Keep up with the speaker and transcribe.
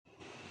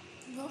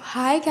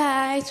Hi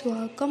guys,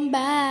 welcome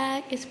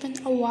back. It's been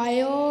a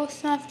while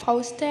since I've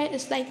posted.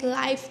 It's like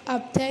life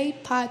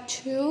update part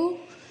 2.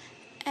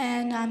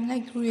 And I'm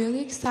like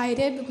really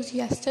excited because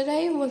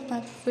yesterday was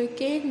my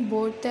freaking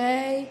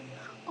birthday.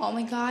 Oh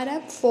my god,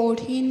 I'm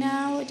 14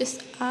 now.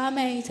 Just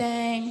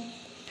amazing.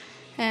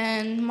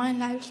 And my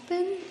life's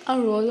been a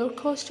roller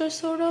coaster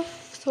sort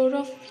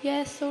of,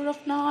 yes, sort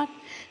of not.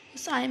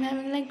 Because I'm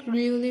having like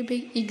really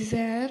big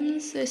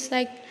exams. It's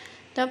like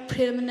the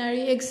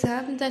preliminary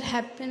exam that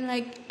happen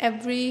like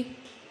every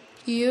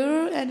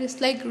year, and it's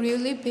like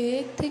really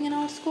big thing in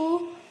our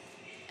school.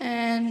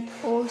 And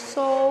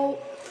also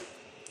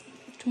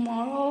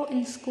tomorrow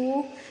in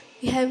school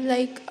we have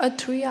like a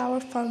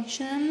 3-hour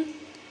function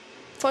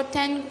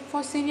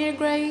for senior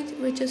grade,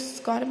 which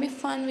is gonna be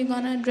fun. We're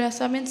gonna dress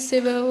up in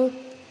civil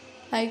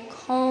like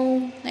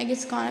home, like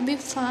it's gonna be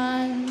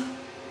fun.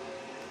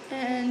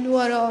 And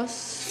what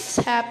else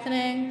is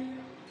happening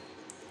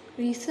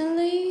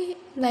recently?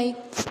 Like,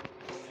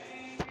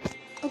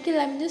 okay,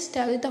 let me just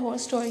tell you the whole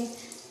story.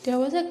 There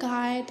was a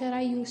guy that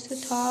I used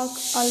to talk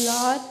a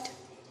lot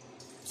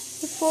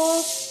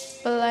before,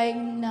 but like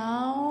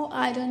now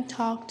I don't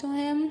talk to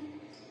him.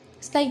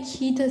 It's like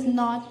he does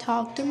not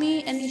talk to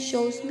me and he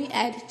shows me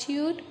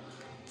attitude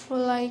for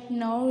like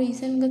no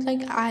reason, because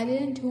like I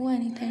didn't do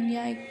anything.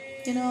 Like,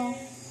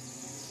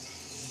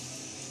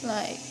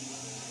 like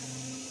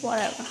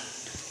whatever.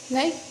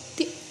 Like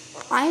the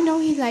I know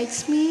he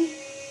likes me.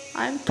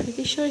 I'm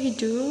pretty sure he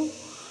do.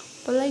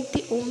 But like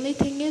the only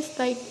thing is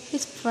like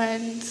his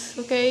friends,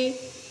 okay?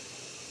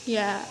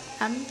 Yeah,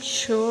 I'm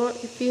sure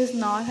if he's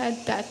not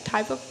had that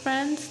type of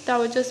friends that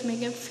would just make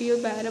him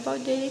feel bad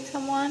about dating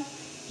someone,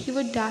 he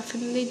would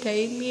definitely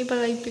date me. But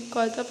like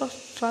because of a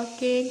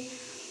fucking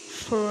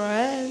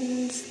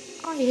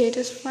friends, I hate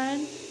his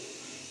friend.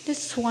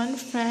 This one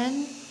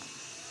friend,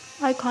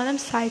 I call him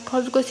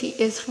Psycho because he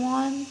is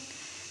one.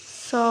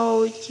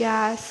 So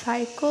yeah,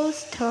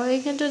 Psycho's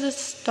telling him to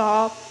just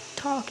stop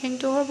talking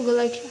to her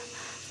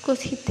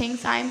because he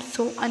thinks I'm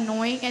so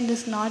annoying and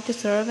does not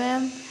deserve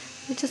him,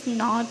 which is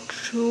not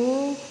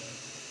true.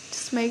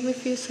 Just make me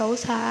feel so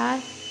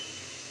sad.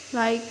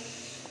 Like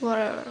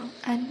whatever.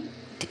 And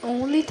the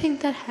only thing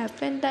that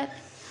happened that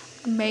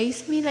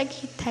amazed me, like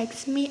he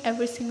texts me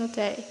every single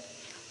day.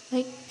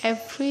 Like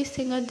every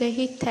single day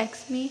he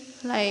texts me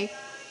like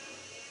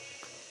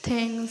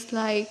things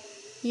like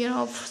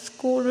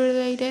school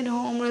related,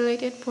 home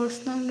related,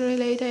 personal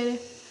related,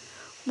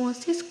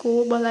 mostly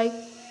school. But like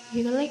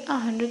he got like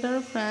 100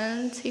 other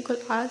friends, he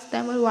could ask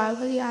them. But why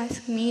would he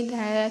ask me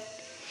that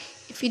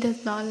if he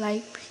does not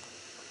like me?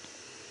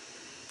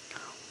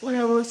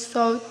 Whatever.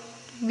 So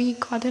we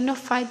got in a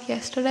fight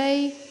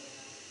yesterday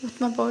with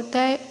my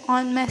birthday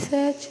on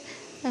message,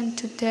 and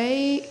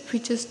today we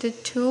just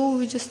did too.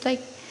 We just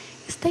like,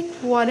 it's like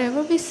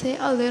whatever we say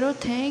a little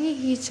thing,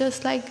 he's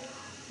just like,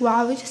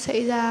 why would you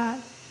say that?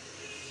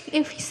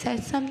 If he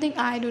said something,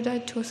 I do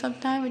that too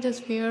sometimes, which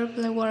is weird,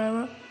 but like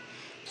whatever.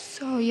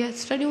 So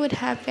yesterday what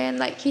happened,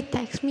 like he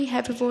texted me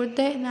happy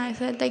birthday and I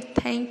said like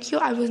thank you,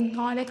 I was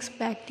not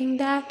expecting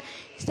that.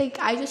 It's like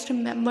I just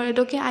remembered,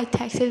 okay, I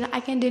texted, I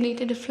can delete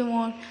it if you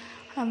want.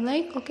 I'm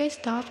like, okay,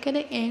 stop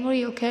getting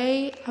angry,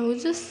 okay? I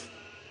was just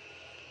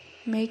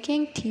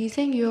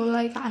teasing you,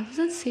 like I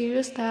wasn't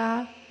serious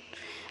that.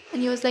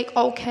 And he was like,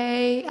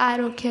 okay, I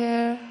don't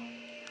care.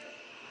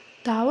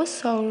 That was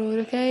so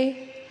rude,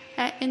 okay?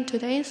 And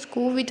today in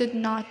school we did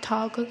not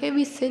talk, okay?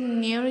 We sit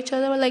near each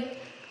other, like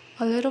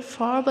a little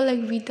far, but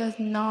like we does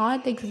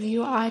not, like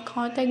zero eye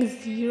contact,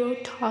 zero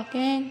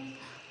talking.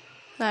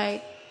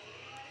 Like,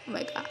 oh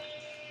my god.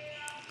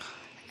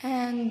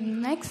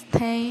 And next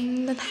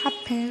thing that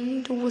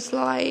happened was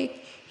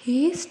like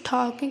he's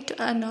talking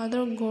to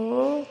another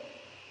girl.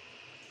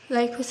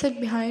 Like who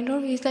sat behind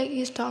her,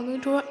 he's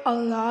talking to her a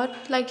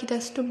lot, like he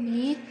does to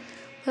me.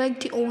 But like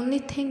the only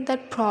thing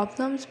that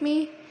problems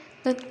me,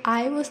 that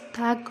I was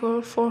that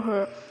girl for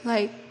her.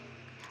 Like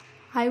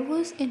I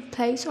was in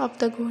place of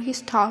the girl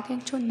he's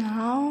talking to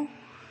now.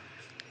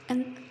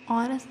 And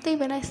honestly,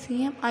 when I see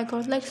him, I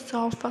got like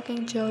so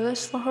fucking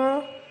jealous for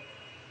her,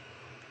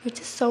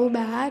 which is so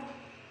bad.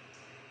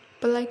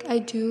 But like I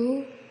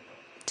do,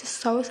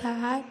 just so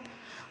sad.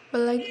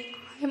 But like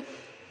I'm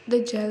the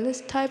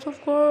jealous type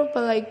of girl.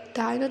 But like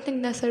I don't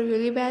think that's a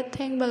really bad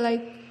thing. But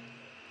like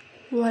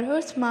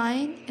whatever's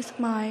mine is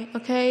mine,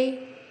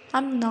 okay?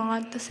 I'm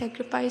not the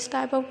sacrifice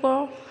type of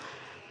girl.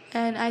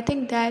 And I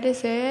think that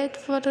is it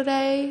for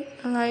today.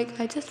 Like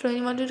I just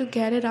really wanted to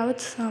get it out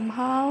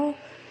somehow.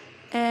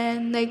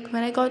 And like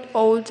when I got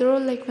older,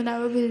 like when I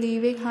will be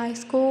leaving high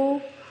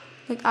school,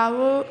 like I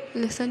will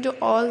listen to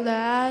all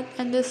that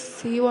and just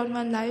see what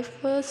my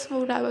life was,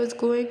 what I was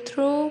going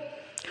through,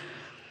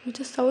 which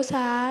is so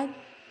sad.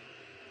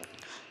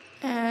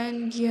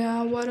 And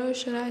yeah, what else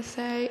should I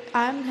say?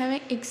 I'm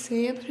having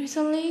exams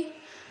recently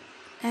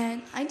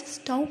and I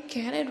just don't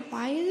get it.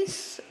 Why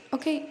is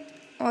okay?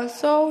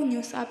 Also,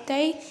 news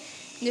update.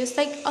 There's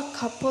like a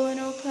couple in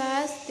our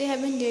class. They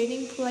have been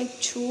dating for like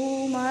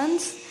 2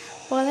 months,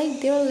 but like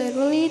they're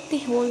literally the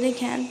holding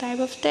hand type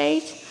of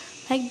stage.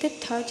 Like they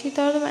touch each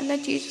other when the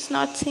teacher's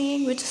not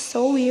singing, which is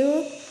so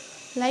weird.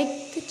 Like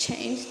they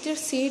changed their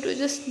seat, which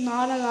is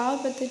not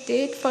allowed, but they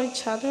did for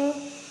each other.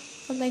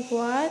 I'm like,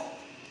 what?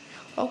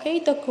 Okay,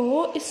 the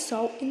girl is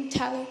so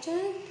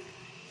intelligent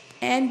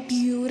and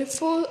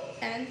beautiful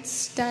and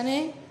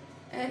stunning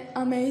and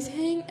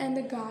amazing, and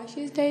the guy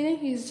she's dating,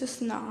 he's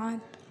just not.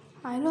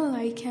 I don't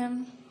like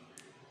him.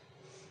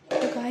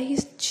 The guy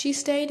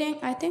she's dating,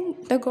 I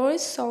think the girl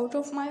is sort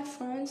of my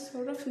friend,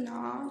 sort of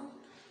not.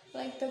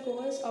 Like the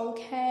girl is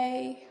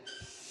okay.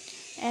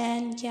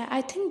 And yeah,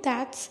 I think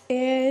that's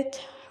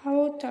it. I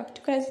will talk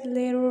to you guys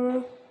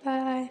later.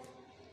 Bye.